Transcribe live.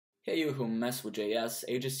Hey you who mess with JS,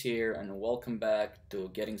 Aegis here and welcome back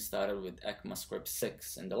to getting started with ECMAScript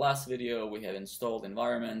 6. In the last video we have installed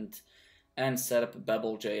environment and set up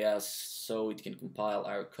Babel.js so it can compile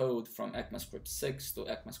our code from ECMAScript 6 to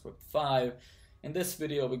ECMAScript 5. In this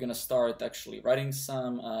video we're gonna start actually writing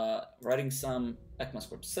some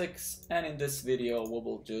ECMAScript 6, and in this video we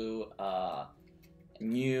will do a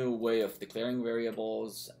new way of declaring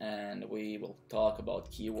variables and we will talk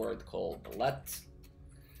about keyword called let.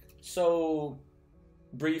 So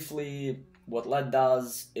briefly, what let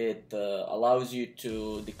does, it allows you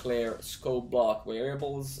to declare scope block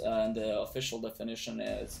variables, and the official definition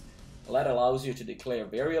is let allows you to declare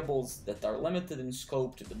variables that are limited in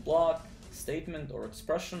scope to the block, statement, or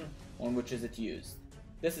expression on which is it used.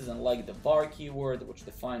 This is unlike the var keyword, which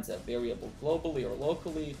defines a variable globally or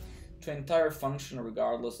locally to an entire function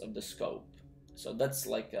regardless of the scope. So that's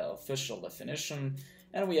like an official definition.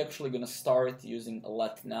 And we're actually going to start using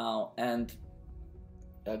let now and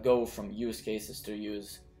go from use case to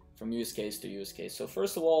use case. So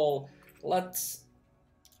first of all, let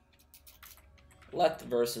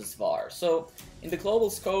versus var. So in the global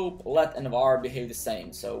scope, let and var behave the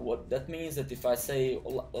same. So what that means that if I say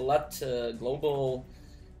let global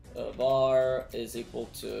var is equal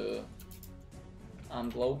to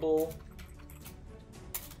global.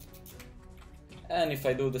 And if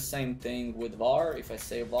I do the same thing with var, if I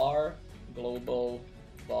say var global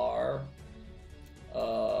var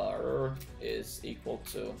is equal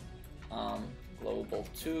to global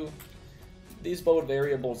 2, these both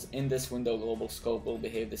variables in this window global scope will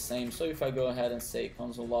behave the same. So if I go ahead and say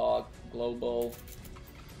console log global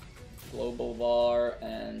var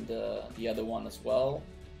and the other one as well,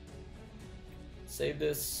 save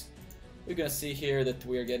this, we're going to see here that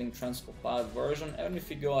we are getting transcompiled version. And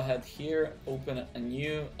if you go ahead here, open a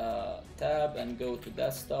new tab and go to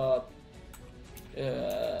desktop,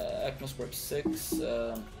 ECMAScript 6,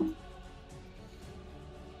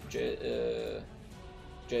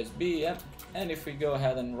 JSB, and if we go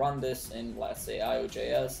ahead and run this in, let's say,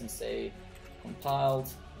 IO.js and say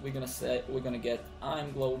compiled, we're gonna get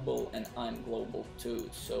I'm global and I'm global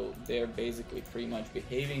too. So they're basically pretty much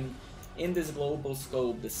behaving in this global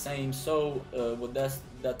scope the same. So what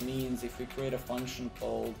that means, if we create a function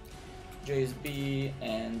called JSB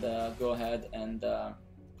and go ahead and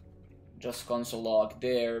just console log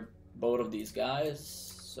there both of these guys.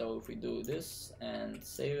 So if we do this and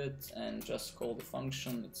save it and just call the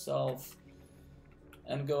function itself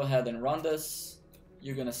and go ahead and run this,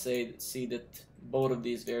 you're gonna see that both of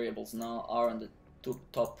these variables now are on the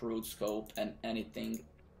top root scope, and anything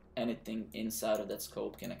inside of that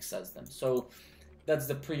scope can access them. So that's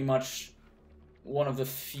the pretty much one of the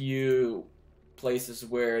few places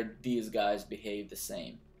where these guys behave the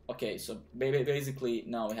same. Okay, so basically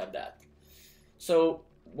now we have that. So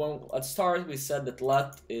at start we said that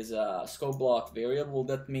let is a scope block variable.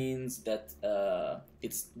 That means that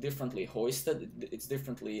it's differently hoisted, it's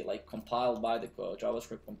differently like compiled by the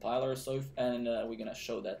JavaScript compiler. So we're gonna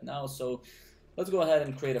show that now. So let's go ahead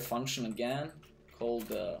and create a function again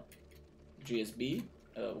called GSB,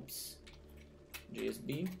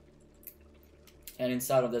 GSB, and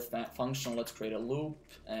inside of that function let's create a loop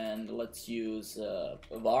and let's use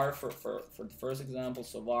var for the first example.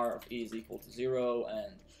 So var of e is equal to 0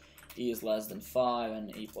 and e is less than 5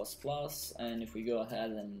 and e++, and if we go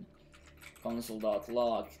ahead and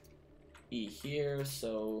console.log e here,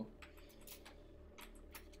 so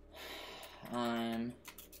I'm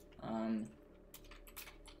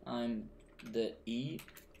the e.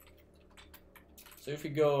 So if we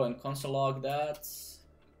go and console log that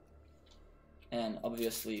and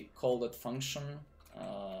obviously call that function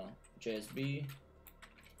JSB,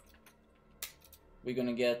 we're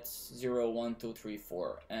gonna get 0, 1, 2, 3,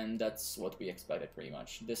 4, and that's what we expected pretty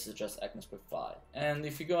much. This is just ECMAScript 5. And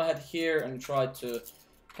if you go ahead here and try to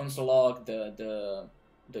console log the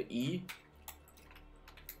e,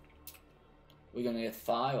 we're gonna get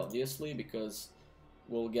 5 obviously, because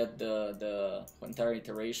we'll get the entire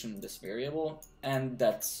iteration in this variable, and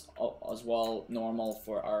that's as well normal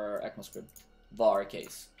for our ECMAScript var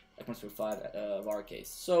case, ECMAScript 5 var case.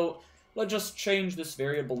 So let's just change this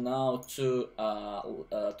variable now to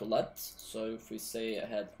let. So if we say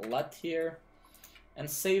ahead let here and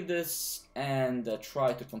save this and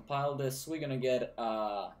try to compile this, we're gonna get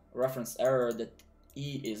a reference error that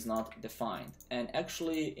e is not defined, and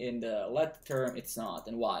actually in the let term it's not.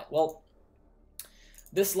 And why? Well,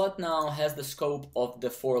 this let now has the scope of the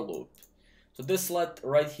for loop. So this let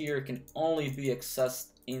right here can only be accessed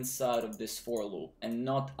inside of this for loop and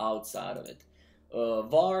not outside of it.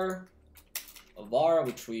 Var,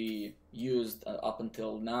 which we used up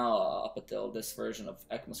until now, up until this version of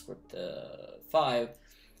ECMAScript 5,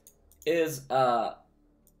 is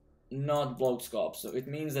not block scope. So it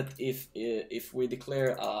means that if we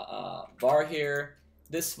declare a var here,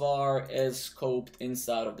 this var is scoped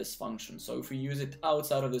inside of this function. So if we use it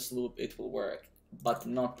outside of this loop, it will work, but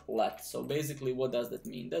not let. So basically, what does that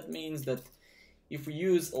mean? That means that if we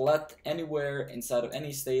use let anywhere inside of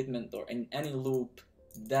any statement or in any loop,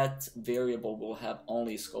 that variable will have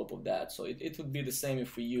only scope of that. So it would be the same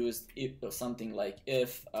if we used something like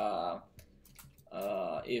if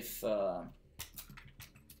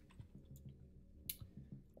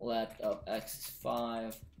let of x is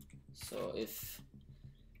 5. So if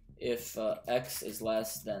x is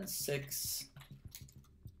less than 6,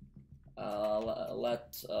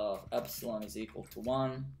 let epsilon is equal to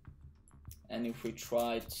 1. And if we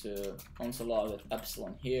try to console log that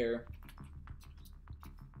epsilon here,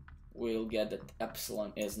 we'll get that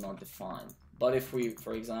epsilon is not defined. But if we,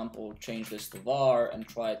 for example, change this to var and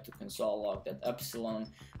try to console log that epsilon,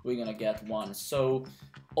 we're gonna get 1. So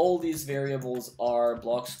all these variables are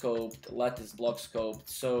block scoped, let is block scoped.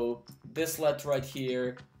 So this let right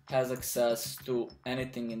here has access to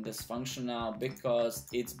anything in this function now because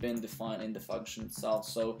it's been defined in the function itself.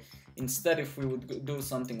 So instead, if we would do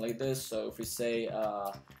something like this, so if we say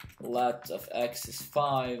let of x is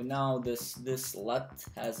 5, now this let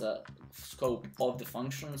has a scope of the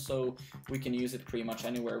function, so we can use it pretty much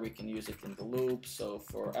anywhere. We can use it in the loop, so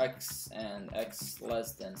for x and x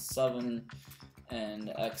less than 7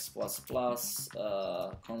 and x plus plus,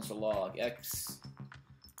 console log x,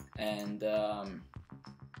 and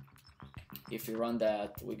if we run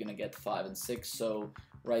that, we're gonna get 5 and 6. So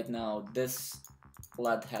right now this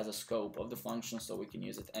let has a scope of the function, so we can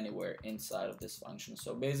use it anywhere inside of this function.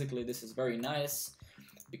 So basically this is very nice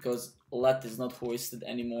because let is not hoisted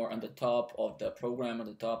anymore on the top of the program, on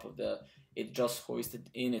the top of the, it just hoisted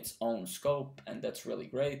in its own scope, and that's really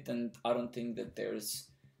great. And I don't think that there's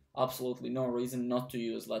absolutely no reason not to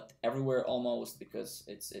use let everywhere almost, because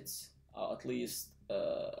it's at least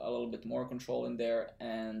a little bit more control in there.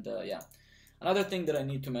 And yeah. Another thing that I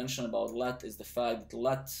need to mention about let is the fact that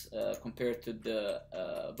let compared to the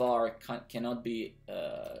var cannot be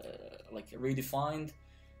like redefined.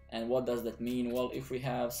 And what does that mean? Well, if we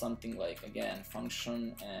have something like, again,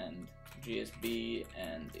 function and GSB,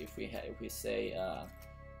 and if we say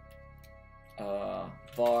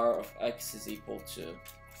var of x is equal to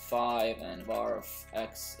 5 and var of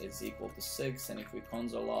x is equal to 6, and if we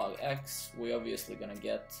console log x, we're obviously gonna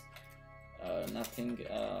get nothing.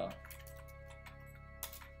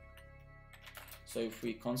 So if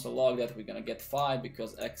we console log that, we're gonna get 5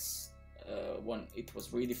 because x, when it was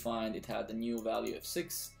redefined, it had a new value of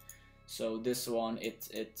 6. So this one, it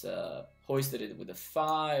hoisted it with a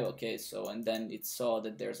 5. Okay, so and then it saw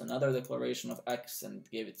that there's another declaration of x and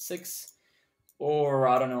gave it 6. Or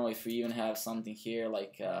I don't know if we even have something here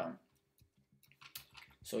like,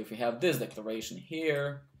 so if we have this declaration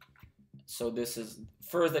here, so this is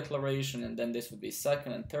first declaration, and then this would be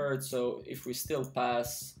second and third. So if we still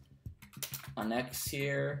pass an x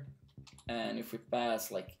here, and if we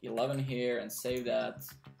pass like 11 here and save that,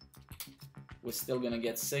 we're still gonna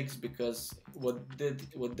get 6, because what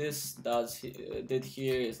this did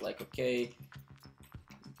here is like, okay,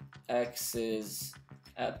 x is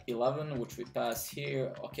at 11, which we pass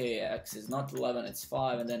here. Okay, x is not 11, it's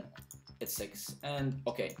 5, and then it's 6. And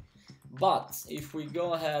okay, but if we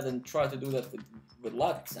go ahead and try to do that with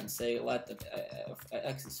let, and say let of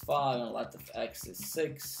x is 5 and let of x is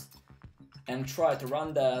 6, and try to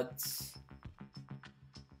run that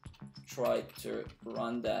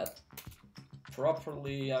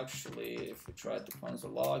properly, actually, if we try to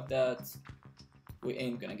console log that, we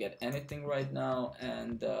ain't gonna get anything right now.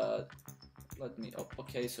 And let me, oh,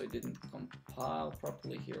 okay, so it didn't compile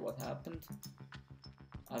properly here. What happened?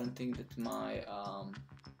 I don't think that my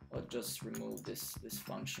let's just remove this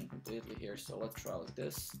function completely here. So let's try with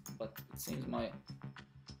this, but it seems my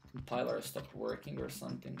compiler stopped working or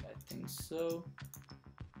something. I think so.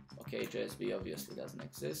 Okay, JSB obviously doesn't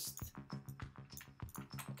exist.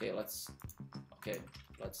 Okay, let's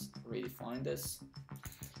redefine this.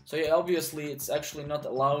 So yeah, obviously it's actually not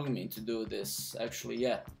allowing me to do this. Actually,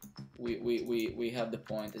 yeah, we have the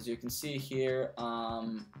point. As you can see here,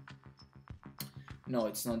 no,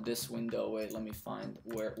 it's not this window. Wait, let me find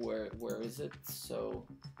where is it? So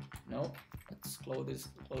no, let's close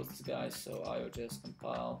this guy. So IOJS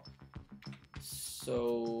compile.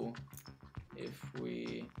 So if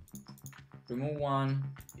we remove one,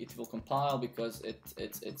 it will compile because it's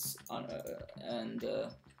and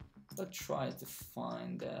let's try to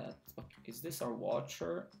find that. Okay, is this our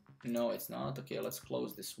watcher? No, it's not. Okay, let's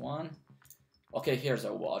close this one. Okay, here's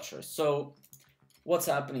our watcher. So what's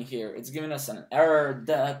happening here? It's giving us an error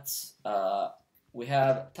that we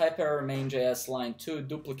have type error main.js line 2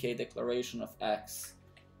 duplicate declaration of x.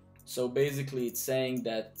 So basically it's saying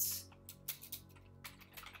that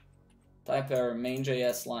type error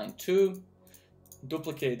main.js line 2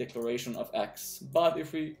 duplicate declaration of x. But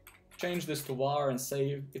if we change this to var and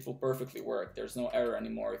save, it will perfectly work. There's no error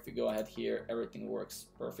anymore. If we go ahead here, everything works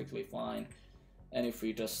perfectly fine. And if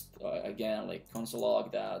we just again like console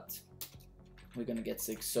log that, we're gonna get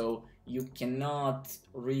 6. So you cannot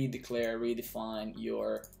redefine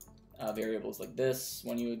your variables like this.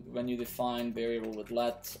 When you define variable with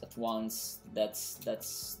let at once,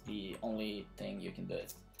 that's the only thing you can do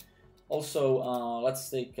it. Also, let's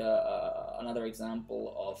take another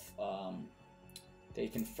example of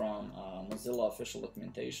taken from Mozilla official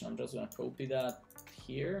documentation. I'm just gonna copy that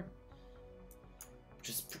here, which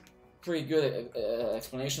is pretty good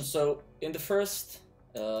explanation. So in the first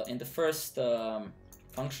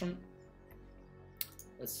function,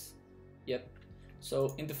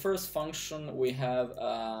 so in the first function we have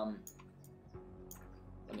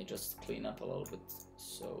let me just clean up a little bit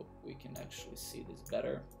so we can actually see this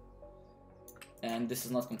better. And this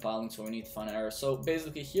is not compiling, so we need to find an error. So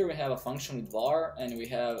basically here we have a function with var, and we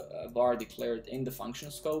have a var declared in the function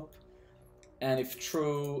scope, and if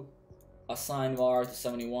true, assign var to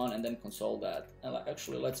 71 and then console that. And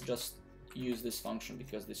actually let's just use this function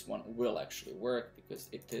because this one will actually work because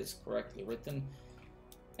it is correctly written.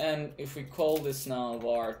 And if we call this now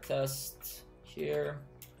var test here,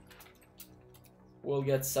 we'll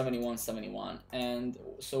get 7171. And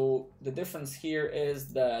so the difference here is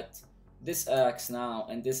that this x now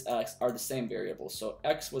and this x are the same variable. So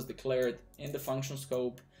x was declared in the function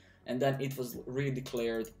scope, and then it was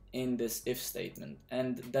redeclared in this if statement.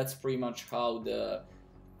 And that's pretty much how the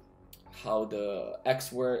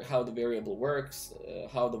variable works,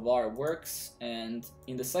 how the var works. And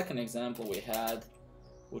in the second example we had,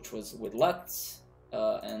 which was with let,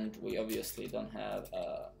 and we obviously don't have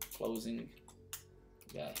a closing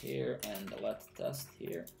guy here and the let test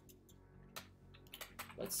here.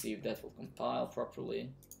 Let's see if that will compile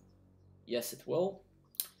properly. Yes, it will.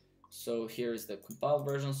 So here's the compiled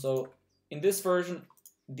version. So in this version,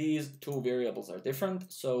 these two variables are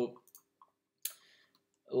different. So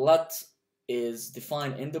let is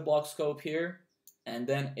defined in the block scope here, and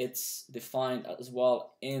then it's defined as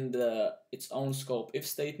well in its own scope if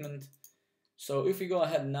statement. So if we go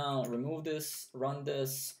ahead now, remove this, run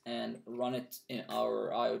this, and run it in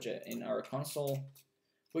our IOJ in our console,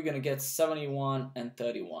 we're gonna get 71 and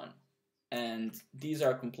 31. And these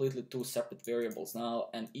are completely two separate variables now,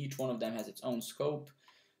 and each one of them has its own scope.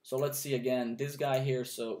 So let's see again this guy here.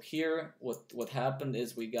 So here what happened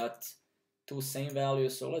is we got two same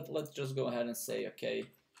values. So let's just go ahead and say, okay,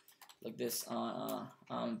 like this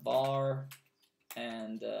var,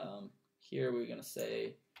 and here we're gonna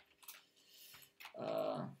say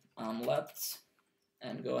let,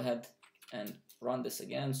 and go ahead and run this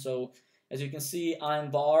again. So as you can see,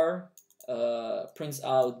 var prints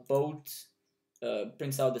out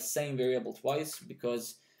the same variable twice,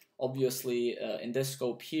 because obviously in this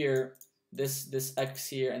scope here, this x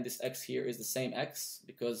here and this x here is the same x,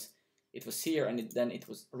 because it was here and then it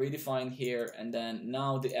was redefined here, and then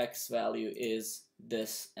now the x value is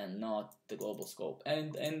this and not the global scope.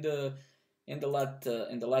 And in the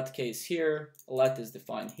let case here, let is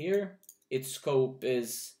defined here. Its scope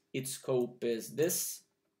is this.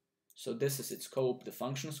 So this is its scope, the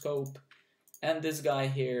function scope. And this guy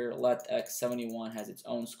here, let x71, has its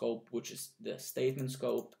own scope, which is the statement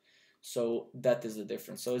scope. So that is the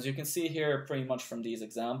difference. So as you can see here, pretty much from these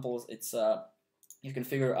examples, it's you can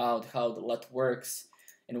figure out how the let works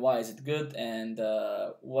and why is it good, and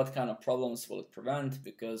what kind of problems will it prevent,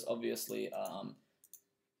 because obviously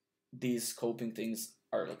these scoping things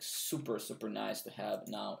are like super nice to have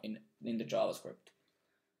now in the JavaScript.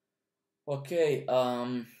 Okay,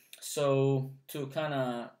 so to kind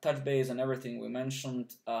of touch base on everything we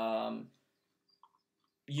mentioned,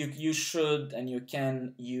 you should and you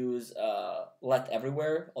can use let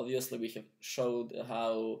everywhere. Obviously we have showed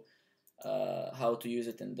how to use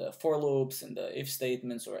it in the for loops, in the if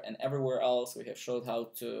statements, and everywhere else. We have showed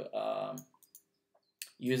how to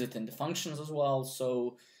use it in the functions as well.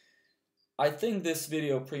 So I think this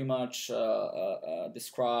video pretty much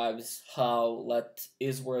describes how let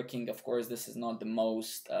is working. Of course, this is not the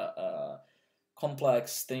most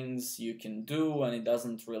complex things you can do, and it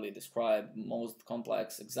doesn't really describe most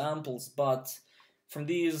complex examples, but from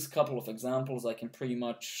these couple of examples I can pretty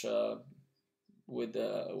much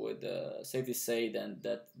safety say then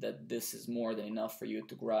that this is more than enough for you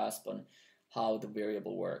to grasp on how the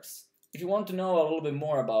variable works. If you want to know a little bit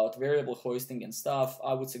more about variable hoisting and stuff,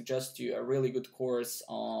 I would suggest you a really good course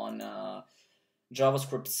on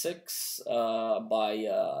JavaScript 6 by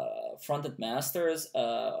Frontend Masters.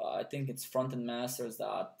 I think it's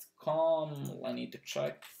frontendmasters.com. I need to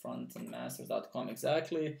check frontendmasters.com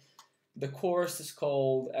exactly. The course is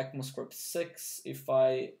called ECMAScript 6. If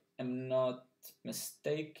I am not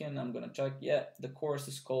mistaken, I'm gonna check. Yeah, the course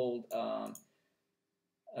is called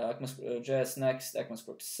JS Next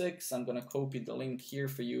ECMAScript 6. I'm gonna copy the link here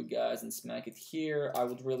for you guys and smack it here. I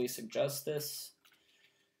would really suggest this.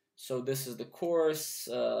 So this is the course.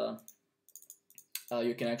 You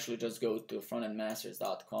can actually just go to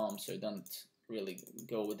frontendmasters.com, so you don't really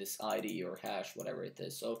go with this ID or hash, whatever it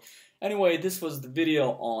is. So anyway, this was the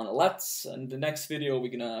video on Let's. In the next video, we're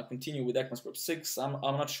gonna continue with ECMAScript 6. I'm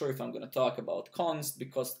not sure if I'm gonna talk about const,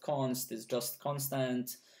 because const is just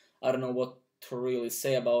constant. I don't know what to really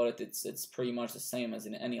say about it. It's pretty much the same as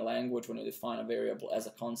in any language. When you define a variable as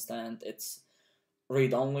a constant, it's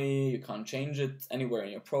read-only. You can't change it anywhere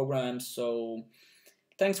in your program. So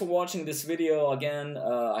thanks for watching this video again.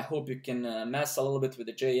 I hope you can mess a little bit with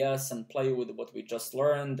the JS and play with what we just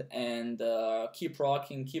learned, and keep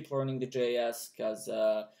rocking, keep learning the JS, because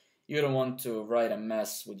you don't want to write a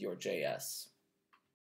mess with your JS.